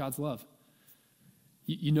encounter with God's love.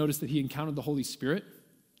 You notice that he encountered the Holy Spirit.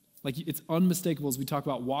 Like, it's unmistakable as we talk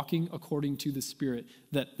about walking according to the Spirit,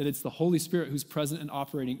 that it's the Holy Spirit who's present and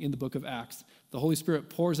operating in the book of Acts. The Holy Spirit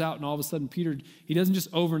pours out, and all of a sudden Peter, he doesn't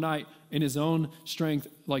just overnight in his own strength,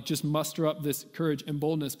 like just muster up this courage and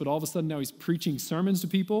boldness, but all of a sudden now he's preaching sermons to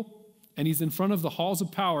people, and he's in front of the halls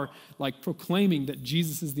of power, like proclaiming that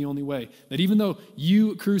Jesus is the only way. That even though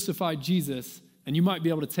you crucified Jesus, and you might be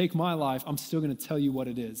able to take my life, I'm still going to tell you what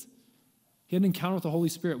it is. He had an encounter with the Holy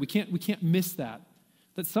Spirit. We can't miss that.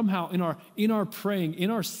 That somehow in our praying, in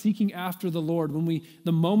our seeking after the Lord,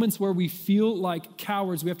 the moments where we feel like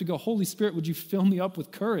cowards, we have to go, Holy Spirit, would you fill me up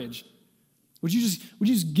with courage? Would you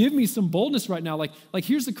just give me some boldness right now? Like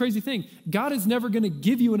here's the crazy thing. God is never going to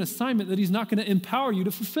give you an assignment that he's not going to empower you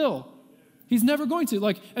to fulfill. He's never going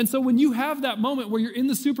to. And so when you have that moment where you're in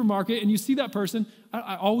the supermarket and you see that person,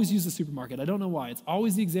 I always use the supermarket. I don't know why. It's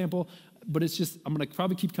always the example, but it's just, I'm going to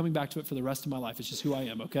probably keep coming back to it for the rest of my life. It's just who I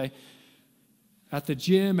am, okay? At the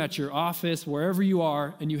gym, at your office, wherever you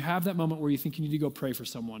are, and you have that moment where you think you need to go pray for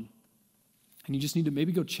someone. And you just need to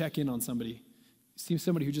maybe go check in on somebody. You see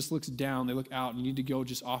somebody who just looks down, they look out, and you need to go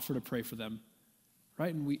just offer to pray for them,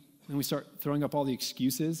 right? And we start throwing up all the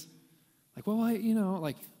excuses. Like, well,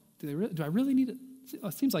 do I really need it?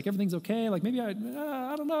 It seems like everything's okay. Like maybe I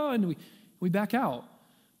don't know. And we back out.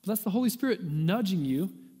 But that's the Holy Spirit nudging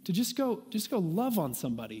you to just go love on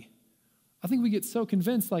somebody. I think we get so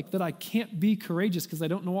convinced that I can't be courageous because I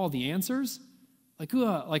don't know all the answers. Like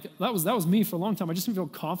that was me for a long time. I just didn't feel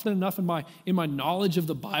confident enough in my knowledge of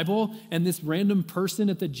the Bible, and this random person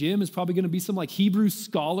at the gym is probably going to be some Hebrew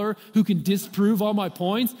scholar who can disprove all my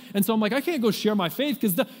points. And so I'm like, I can't go share my faith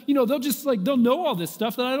because they'll know all this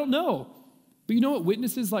stuff that I don't know. But you know what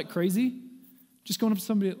witnesses like crazy? Just going up to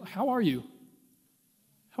somebody, how are you?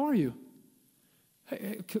 How are you?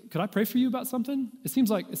 Hey, could I pray for you about something? It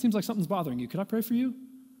seems like something's bothering you. Could I pray for you?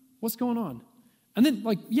 What's going on? And then,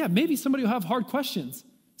 maybe somebody will have hard questions.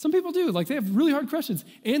 Some people do. They have really hard questions.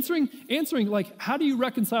 Answering, how do you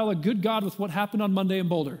reconcile a good God with what happened on Monday in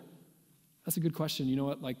Boulder? That's a good question. You know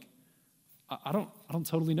what? I don't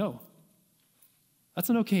totally know. That's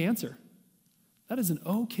an okay answer. That is an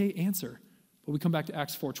okay answer. But we come back to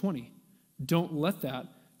Acts 4:20. Don't let that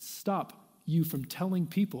stop you from telling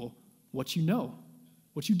people what you know,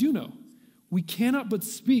 what you do know. We cannot but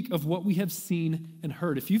speak of what we have seen and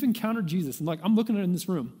heard. If you've encountered Jesus, and I'm looking at it in this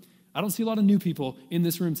room, I don't see a lot of new people in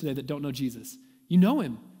this room today that don't know Jesus. You know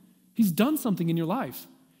him. He's done something in your life.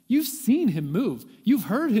 You've seen him move. You've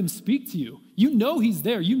heard him speak to you. You know he's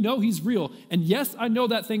there. You know he's real. And yes, I know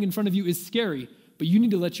that thing in front of you is scary, but you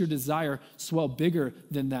need to let your desire swell bigger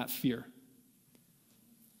than that fear.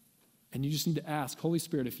 And you just need to ask, Holy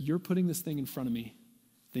Spirit, if you're putting this thing in front of me,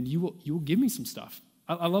 then you will give me some stuff.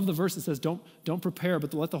 I love the verse that says, don't prepare,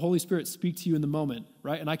 but to let the Holy Spirit speak to you in the moment,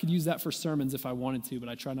 right? And I could use that for sermons if I wanted to, but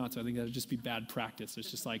I try not to. I think that would just be bad practice.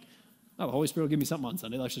 It's just the Holy Spirit will give me something on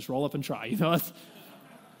Sunday. Let's just roll up and try. It's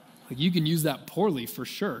you can use that poorly for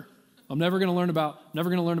sure. I'm never going to learn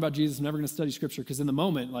about Jesus. I'm never going to study Scripture because in the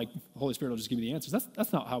moment, the Holy Spirit will just give me the answers.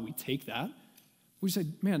 That's not how we take that. We say,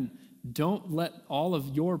 man, don't let all of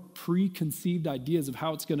your preconceived ideas of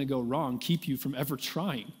how it's going to go wrong keep you from ever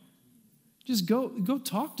trying. Just go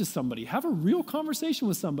talk to somebody. Have a real conversation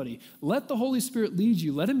with somebody. Let the Holy Spirit lead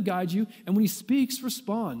you. Let him guide you. And when he speaks,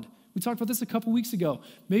 respond. We talked about this a couple weeks ago.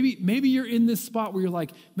 Maybe you're in this spot where you're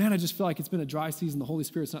like, man, I just feel like it's been a dry season. The Holy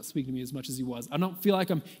Spirit's not speaking to me as much as he was. I don't feel like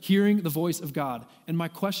I'm hearing the voice of God. And my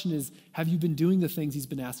question is, have you been doing the things he's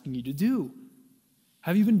been asking you to do?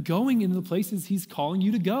 Have you been going into the places he's calling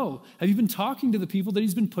you to go? Have you been talking to the people that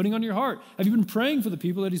he's been putting on your heart? Have you been praying for the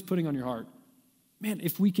people that he's putting on your heart? Man,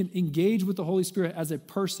 if we can engage with the Holy Spirit as a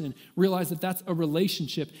person, realize that that's a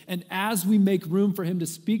relationship, and as we make room for him to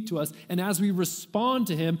speak to us, and as we respond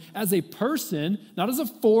to him as a person, not as a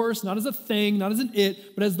force, not as a thing, not as an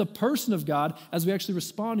it, but as the person of God, as we actually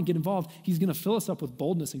respond and get involved, he's going to fill us up with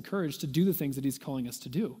boldness and courage to do the things that he's calling us to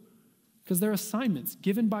do. Because they're assignments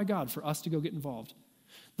given by God for us to go get involved.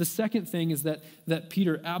 The second thing is that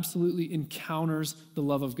Peter absolutely encounters the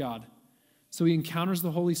love of God. So he encounters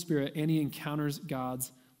the Holy Spirit and he encounters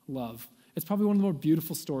God's love. It's probably one of the more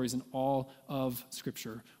beautiful stories in all of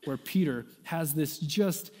Scripture, where Peter has this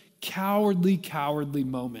just cowardly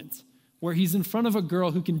moment where he's in front of a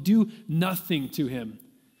girl who can do nothing to him.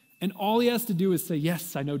 And all he has to do is say,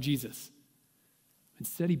 yes, I know Jesus.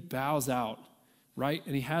 Instead, he bows out, right?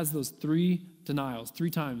 And he has those 3 denials.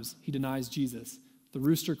 3 times he denies Jesus. The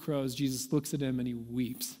rooster crows, Jesus looks at him and he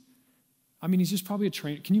weeps. I mean, he's just probably a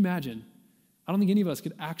trainer. Can you imagine? I don't think any of us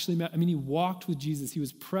could actually, he walked with Jesus. He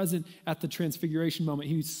was present at the transfiguration moment.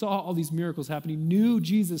 He saw all these miracles happen. He knew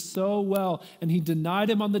Jesus so well, and he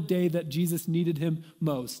denied him on the day that Jesus needed him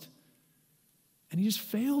most. And he just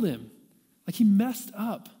failed him. Like, he messed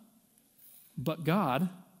up. But God,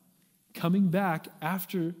 coming back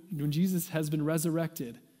after, when Jesus has been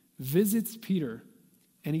resurrected, visits Peter,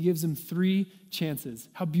 and he gives him 3 chances.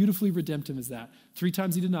 How beautifully redemptive is that? 3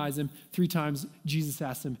 times he denies him. 3 times Jesus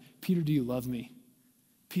asks him, Peter, do you love me?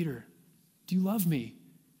 Peter, do you love me?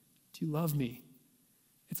 Do you love me?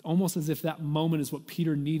 It's almost as if that moment is what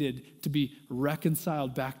Peter needed to be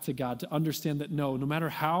reconciled back to God, to understand that no matter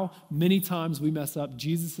how many times we mess up,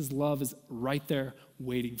 Jesus' love is right there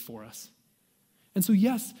waiting for us. And so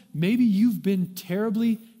yes, maybe you've been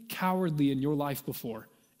terribly cowardly in your life before.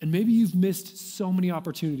 And maybe you've missed so many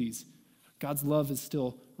opportunities. God's love is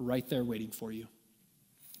still right there waiting for you.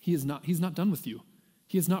 He's not done with you.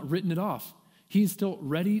 He has not written it off. He is still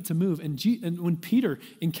ready to move. And when Peter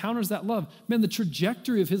encounters that love, man, the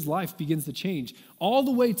trajectory of his life begins to change. All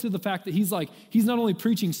the way to the fact that he's not only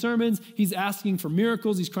preaching sermons, he's asking for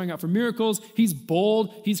miracles, he's crying out for miracles, he's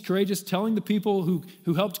bold, he's courageous, telling the people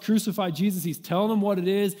who helped crucify Jesus, he's telling them what it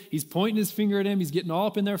is, he's pointing his finger at him, he's getting all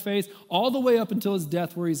up in their face, all the way up until his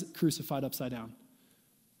death where he's crucified upside down.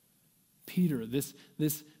 Peter, this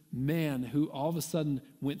man who all of a sudden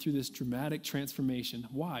went through this dramatic transformation.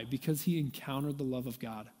 Why? Because he encountered the love of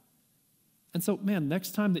God. And so, man,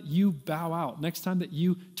 next time that you bow out, next time that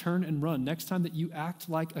you turn and run, next time that you act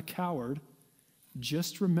like a coward,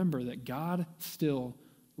 just remember that God still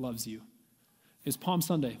loves you. It's Palm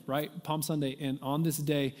Sunday, right? Palm Sunday. And on this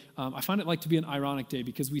day, I find it like to be an ironic day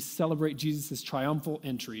because we celebrate Jesus' triumphal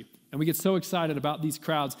entry. And we get so excited about these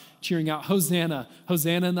crowds cheering out, Hosanna,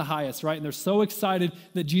 Hosanna in the highest, right? And they're so excited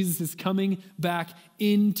that Jesus is coming back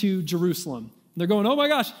into Jerusalem. And they're going, oh my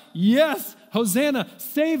gosh, yes, Hosanna,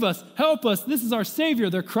 save us, help us. This is our Savior.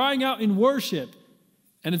 They're crying out in worship.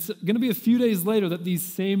 And it's going to be a few days later that these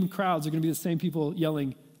same crowds are going to be the same people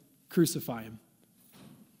yelling, crucify him,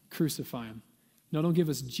 crucify him. No, don't give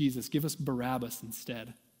us Jesus. Give us Barabbas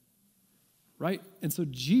instead, right? And so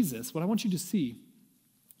Jesus, what I want you to see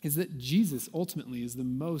is that Jesus ultimately is the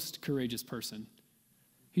most courageous person.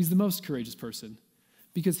 He's the most courageous person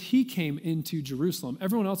because he came into Jerusalem.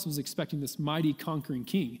 Everyone else was expecting this mighty conquering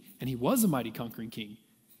king, and he was a mighty conquering king.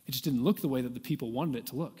 It just didn't look the way that the people wanted it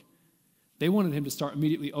to look. They wanted him to start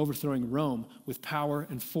immediately overthrowing Rome with power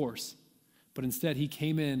and force, but instead he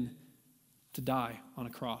came in to die on a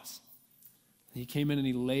cross. He came in and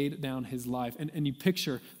he laid down his life. And you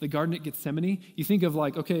picture the Garden at Gethsemane. You think of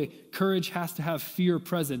courage has to have fear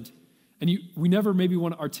present. And we never maybe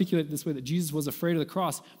want to articulate it this way that Jesus was afraid of the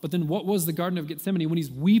cross. But then what was the Garden of Gethsemane when he's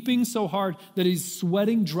weeping so hard that he's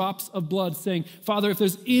sweating drops of blood saying, Father, if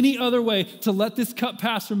there's any other way to let this cup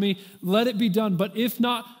pass from me, let it be done. But if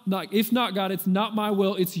not, God, it's not my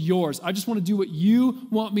will, it's yours. I just want to do what you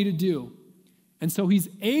want me to do. And so he's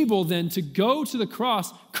able then to go to the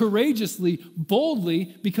cross courageously,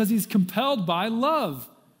 boldly, because he's compelled by love.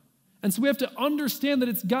 And so we have to understand that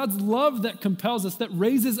it's God's love that compels us, that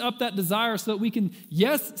raises up that desire so that we can,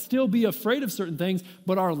 yes, still be afraid of certain things,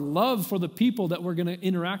 but our love for the people that we're going to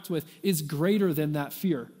interact with is greater than that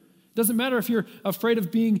fear. It doesn't matter if you're afraid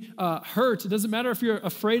of being hurt. It doesn't matter if you're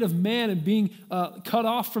afraid of man and being cut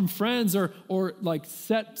off from friends or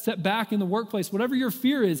set back in the workplace. Whatever your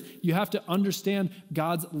fear is, you have to understand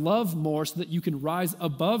God's love more so that you can rise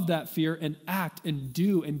above that fear and act and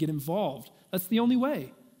do and get involved. That's the only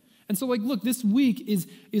way. And so look, this week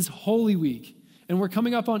is Holy Week. And we're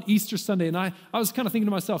coming up on Easter Sunday. And I was kind of thinking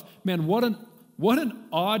to myself, man, what an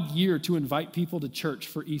odd year to invite people to church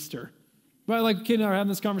for Easter. Right, Kate and I are having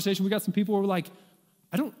this conversation. We got some people who were like,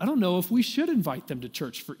 I don't know if we should invite them to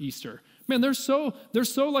church for Easter. Man, they're so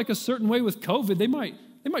a certain way with COVID. They might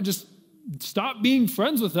just stop being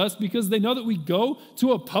friends with us because they know that we go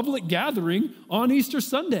to a public gathering on Easter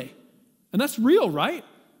Sunday. And that's real, right?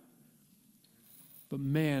 But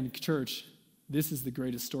man, church, this is the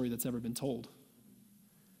greatest story that's ever been told.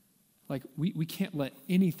 We can't let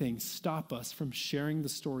anything stop us from sharing the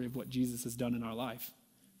story of what Jesus has done in our life.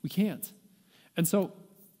 We can't. And so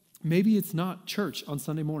maybe it's not church on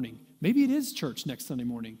Sunday morning. Maybe it is church next Sunday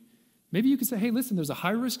morning. Maybe you could say, hey, listen, there's a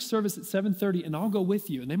high-risk service at 7:30, and I'll go with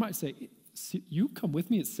you. And they might say, you come with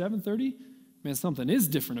me at 7:30? Man, something is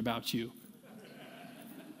different about you.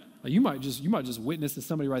 Like you might just witness to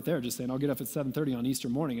somebody right there just saying, I'll get up at 7:30 on Easter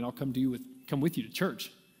morning, and I'll come with you to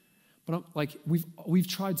church. But we've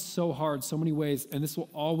tried so hard, so many ways, and this will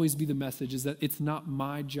always be the message, is that it's not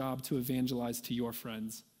my job to evangelize to your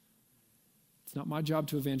friends. It's not my job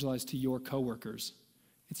to evangelize to your coworkers.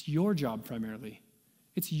 It's your job primarily.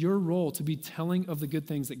 It's your role to be telling of the good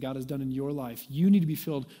things that God has done in your life. You need to be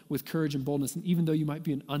filled with courage and boldness, and even though you might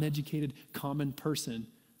be an uneducated, common person,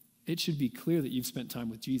 it should be clear that you've spent time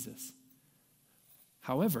with Jesus.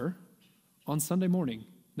 However, on Sunday morning,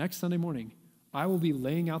 next Sunday morning, I will be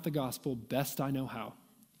laying out the gospel best I know how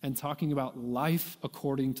and talking about life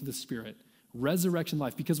according to the Spirit, resurrection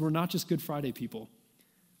life, because we're not just Good Friday people.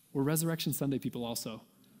 We're Resurrection Sunday people also.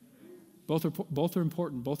 Both are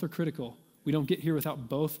important. Both are critical. We don't get here without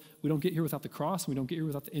both. We don't get here without the cross. And we don't get here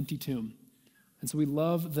without the empty tomb. And so we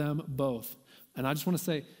love them both. And I just want to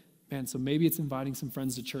say, man, so maybe it's inviting some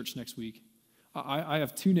friends to church next week. I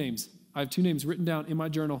have two names. I have two names written down in my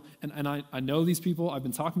journal, and I know these people. I've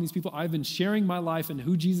been talking to these people. I've been sharing my life and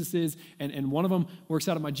who Jesus is, and one of them works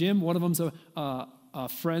out at my gym. One of them's a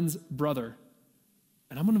friend's brother.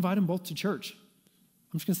 And I'm going to invite them both to church.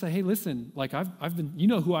 I'm just going to say, hey, listen, like I've been, you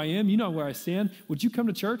know who I am. You know where I stand. Would you come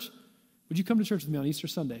to church? Would you come to church with me on Easter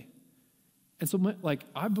Sunday? And so, like,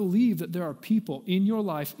 I believe that there are people in your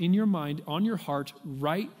life, in your mind, on your heart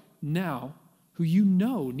right now who you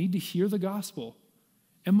know need to hear the gospel.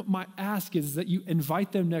 And my ask is that you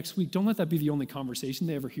invite them next week. Don't let that be the only conversation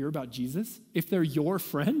they ever hear about Jesus. If they're your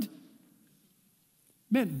friend,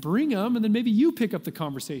 man, bring them, and then maybe you pick up the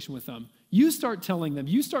conversation with them. You start telling them.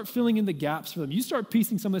 You start filling in the gaps for them. You start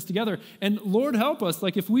piecing some of this together. And Lord, help us.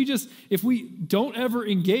 Like if we don't ever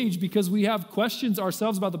engage because we have questions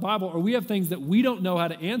ourselves about the Bible, or we have things that we don't know how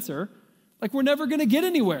to answer, like we're never going to get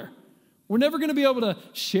anywhere. We're never going to be able to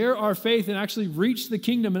share our faith and actually reach the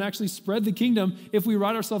kingdom and actually spread the kingdom if we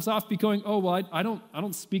write ourselves off going, oh, well, I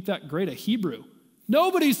don't speak that great a Hebrew.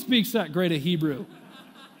 Nobody speaks that great a Hebrew.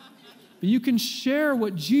 But you can share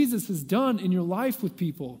what Jesus has done in your life with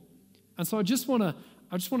people. And so I just want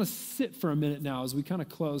to sit for a minute now as we kind of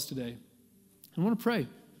close today. I want to pray.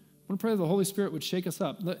 I want to pray that the Holy Spirit would shake us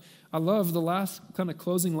up. I love the last kind of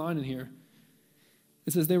closing line in here.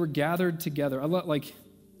 It says they were gathered together. I love, like,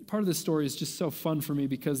 part of this story is just so fun for me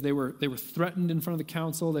because they were threatened in front of the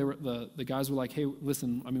council. The guys were like, hey,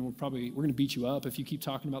 listen, I mean, we're going to beat you up if you keep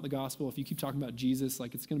talking about the gospel, if you keep talking about Jesus,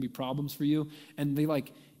 like it's going to be problems for you. And they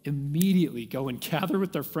like immediately go and gather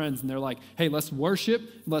with their friends and they're like, hey, let's worship,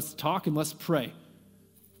 let's talk, and let's pray.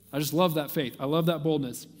 I just love that faith. I love that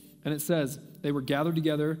boldness. And it says they were gathered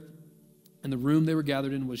together and the room they were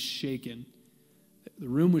gathered in was shaken. The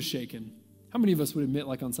room was shaken. How many of us would admit,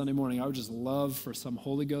 like on Sunday morning, I would just love for some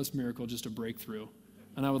Holy Ghost miracle just to break through.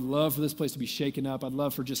 And I would love for this place to be shaken up. I'd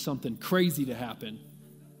love for just something crazy to happen.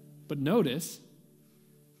 But notice,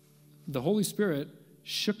 the Holy Spirit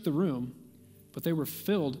shook the room, but they were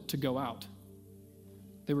filled to go out.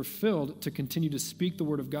 They were filled to continue to speak the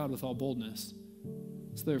word of God with all boldness.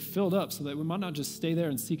 So they're filled up so that we might not just stay there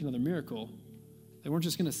and seek another miracle. They weren't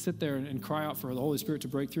just going to sit there and cry out for the Holy Spirit to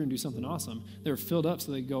break through and do something awesome. They were filled up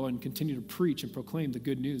so they go and continue to preach and proclaim the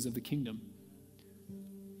good news of the kingdom.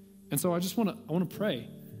 And so I want to pray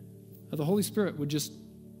that the Holy Spirit would just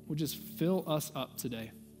fill us up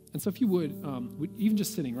today. And so if you would, even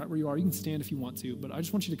just sitting right where you are, you can stand if you want to, but I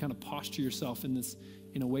just want you to kind of posture yourself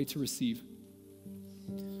in a way to receive.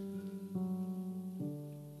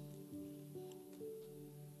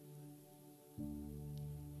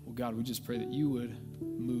 Well, God, we just pray that you would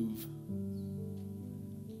move.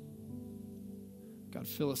 God,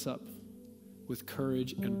 fill us up with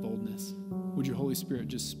courage and boldness. Would your Holy Spirit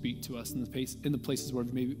just speak to us in the places where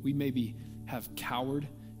we maybe have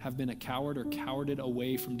been a coward or cowarded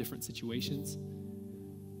away from different situations.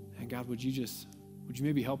 And God, would you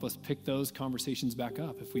maybe help us pick those conversations back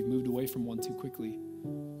up if we've moved away from one too quickly?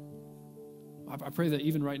 I pray that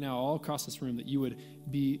even right now, all across this room, that you would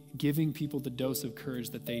be giving people the dose of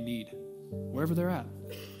courage that they need, wherever they're at.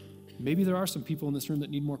 Maybe there are some people in this room that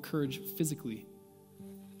need more courage physically.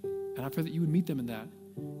 And I pray that you would meet them in that.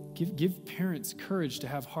 Give parents courage to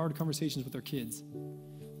have hard conversations with their kids.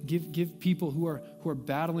 Give people who are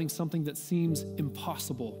battling something that seems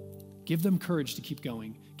impossible. Give them courage to keep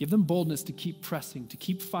going. Give them boldness to keep pressing, to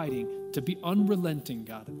keep fighting, to be unrelenting,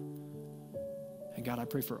 God. And God, I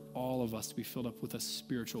pray for all of us to be filled up with a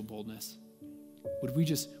spiritual boldness. Would we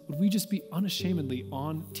just be unashamedly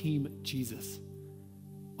on team Jesus?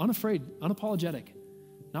 Unafraid, unapologetic,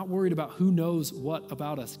 not worried about who knows what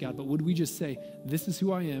about us, God, but would we just say, this is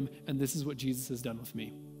who I am and this is what Jesus has done with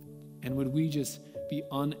me? And would we just be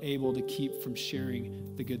unable to keep from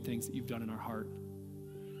sharing the good things that you've done in our heart?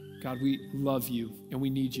 God, we love you and we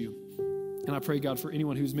need you. And I pray, God, for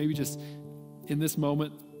anyone who's maybe just in this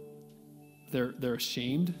moment, they're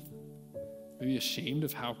ashamed, maybe ashamed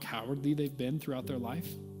of how cowardly they've been throughout their life.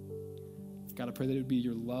 God, I pray that it would be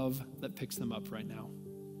your love that picks them up right now.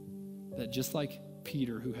 That just like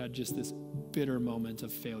Peter, who had just this bitter moment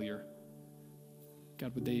of failure,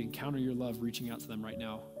 God, would they encounter your love reaching out to them right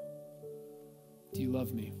now? Do you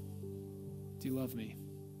love me? Do you love me?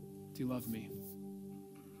 Do you love me?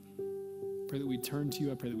 Pray that we'd turn to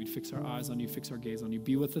you. I pray that we'd fix our eyes on you, fix our gaze on you.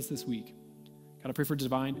 Be with us this week. God, I pray for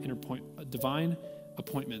divine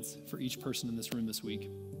appointments for each person in this room this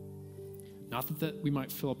week. Not that we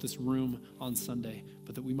might fill up this room on Sunday,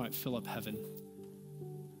 but that we might fill up heaven.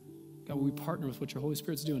 God, will we partner with what your Holy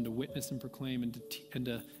Spirit's doing to witness and proclaim and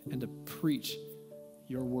to preach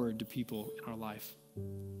your word to people in our life?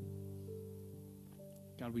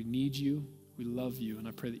 God, we need you. We love you. And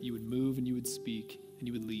I pray that you would move and you would speak and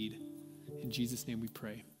you would lead. In Jesus' name we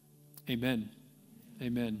pray. Amen.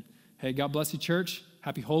 Amen. Hey, God bless you, church.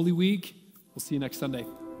 Happy Holy Week. We'll see you next Sunday.